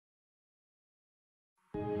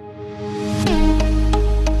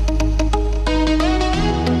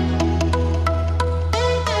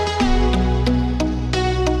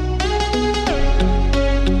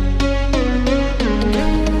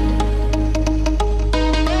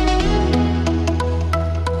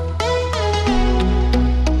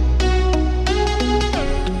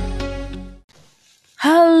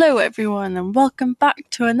everyone and welcome back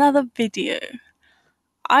to another video.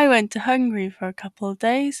 I went to Hungary for a couple of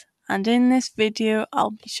days and in this video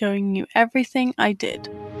I'll be showing you everything I did.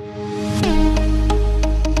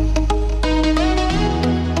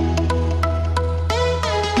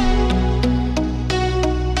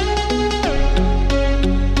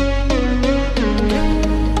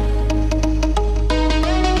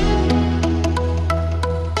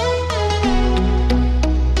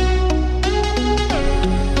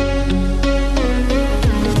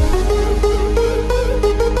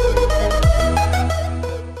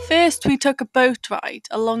 First, we took a boat ride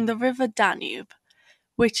along the river Danube,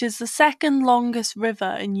 which is the second longest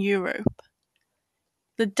river in Europe.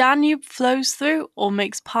 The Danube flows through or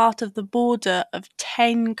makes part of the border of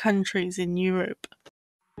 10 countries in Europe.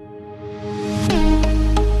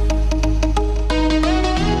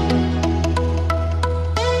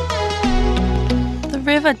 The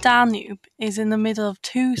river Danube is in the middle of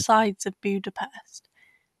two sides of Budapest,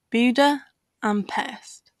 Buda and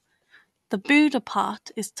Pest. The Buda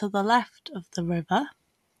part is to the left of the river,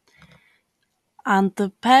 and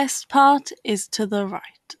the Pest part is to the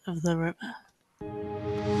right of the river.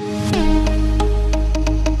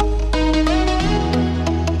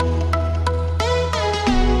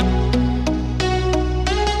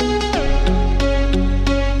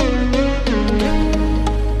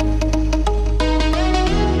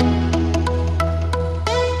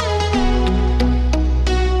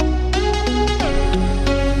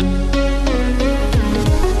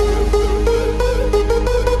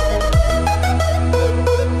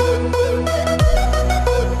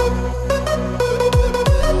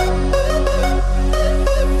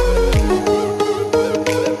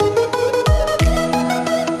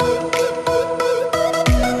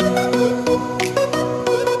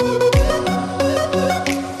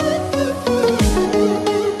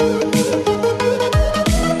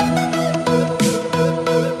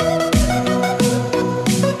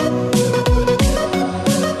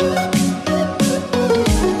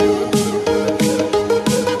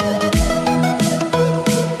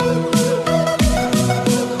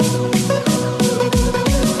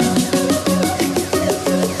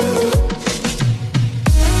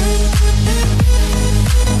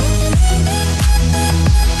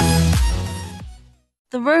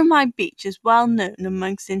 The Romai beach is well known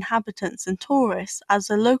amongst inhabitants and tourists as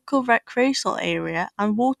a local recreational area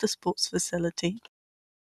and water sports facility.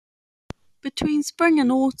 Between spring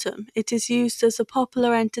and autumn, it is used as a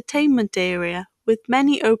popular entertainment area with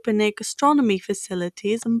many open-air gastronomy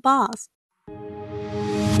facilities and bars.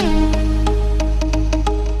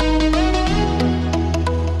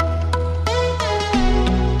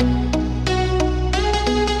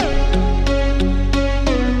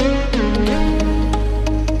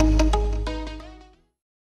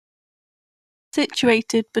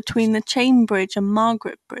 Situated between the Chain Bridge and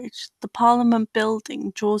Margaret Bridge, the Parliament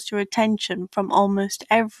building draws your attention from almost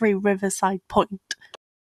every riverside point.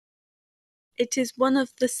 It is one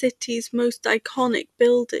of the city's most iconic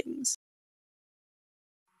buildings.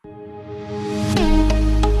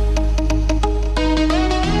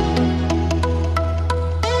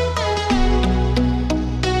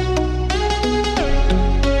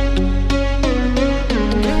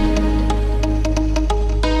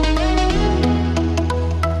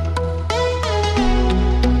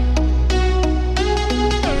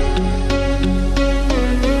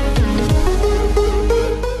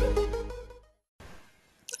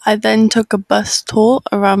 I then took a bus tour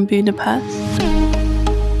around Budapest.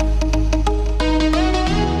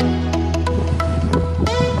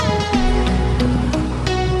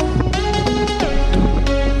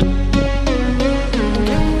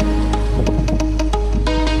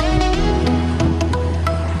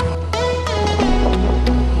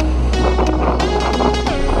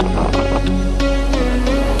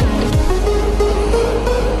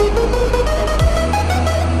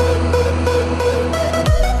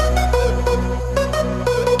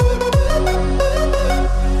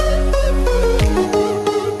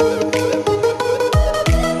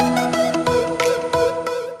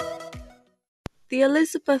 The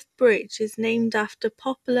Elizabeth Bridge is named after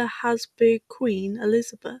popular Habsburg Queen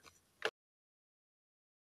Elizabeth.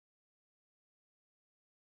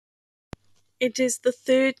 It is the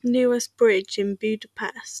third newest bridge in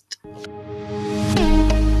Budapest.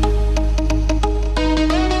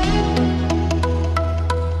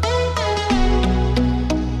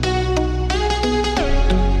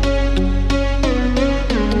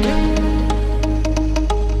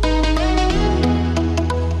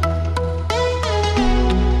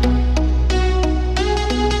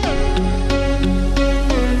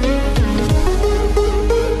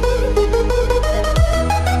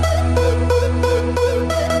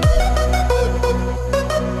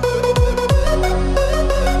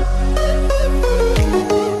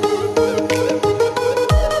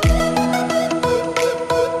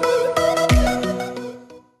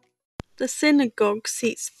 synagogue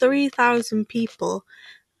seats 3,000 people,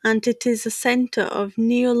 and it is a center of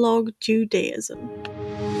Neolog Judaism.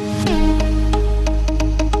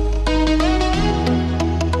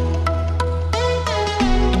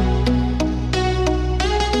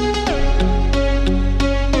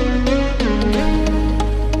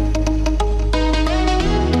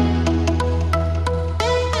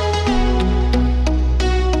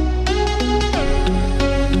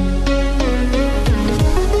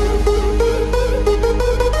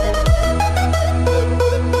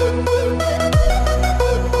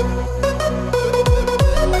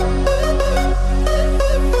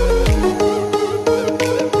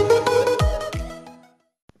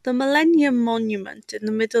 The Millennium Monument in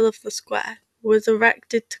the middle of the square was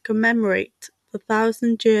erected to commemorate the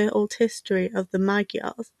 1,000-year-old history of the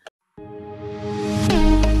Magyars.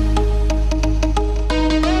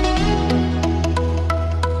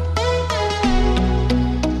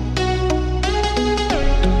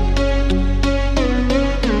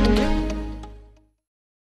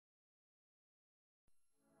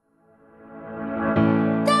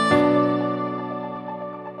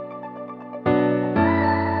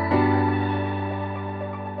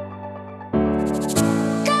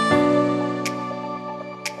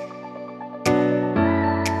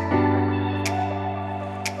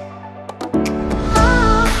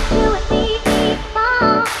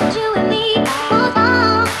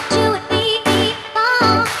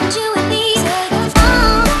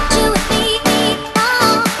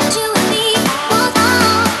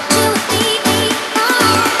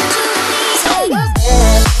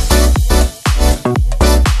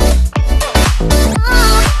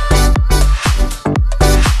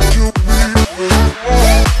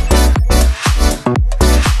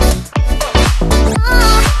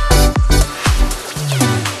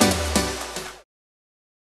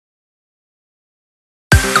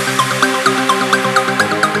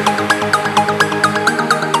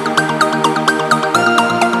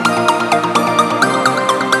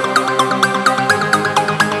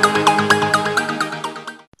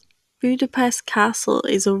 Budapest Castle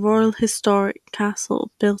is a royal historic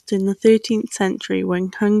castle built in the 13th century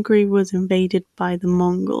when Hungary was invaded by the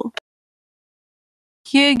Mongols.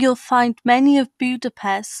 Here you'll find many of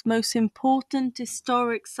Budapest's most important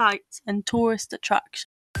historic sites and tourist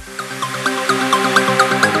attractions.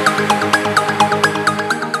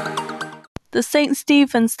 The St.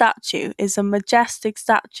 Stephen statue is a majestic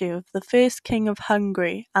statue of the first king of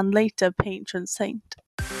Hungary and later patron saint.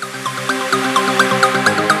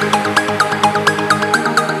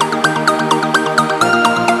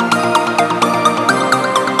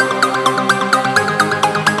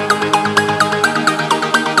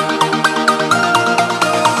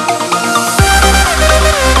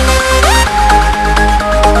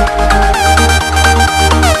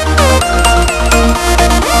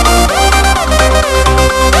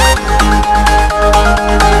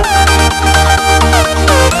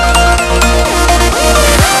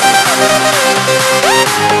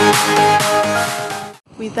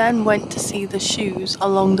 We then went to see the shoes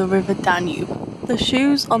along the river Danube. The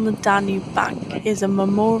shoes on the Danube bank is a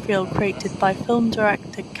memorial created by film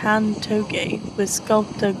director Can Toge with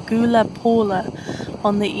sculptor Gula Paula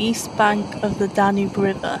on the east bank of the Danube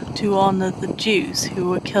River to honor the Jews who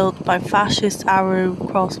were killed by fascist Arrow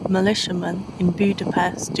Cross militiamen in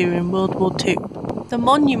Budapest during World War II. The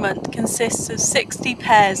monument consists of 60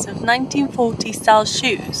 pairs of 1940-style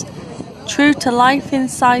shoes, true to life in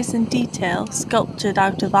size and detail, sculptured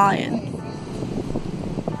out of iron.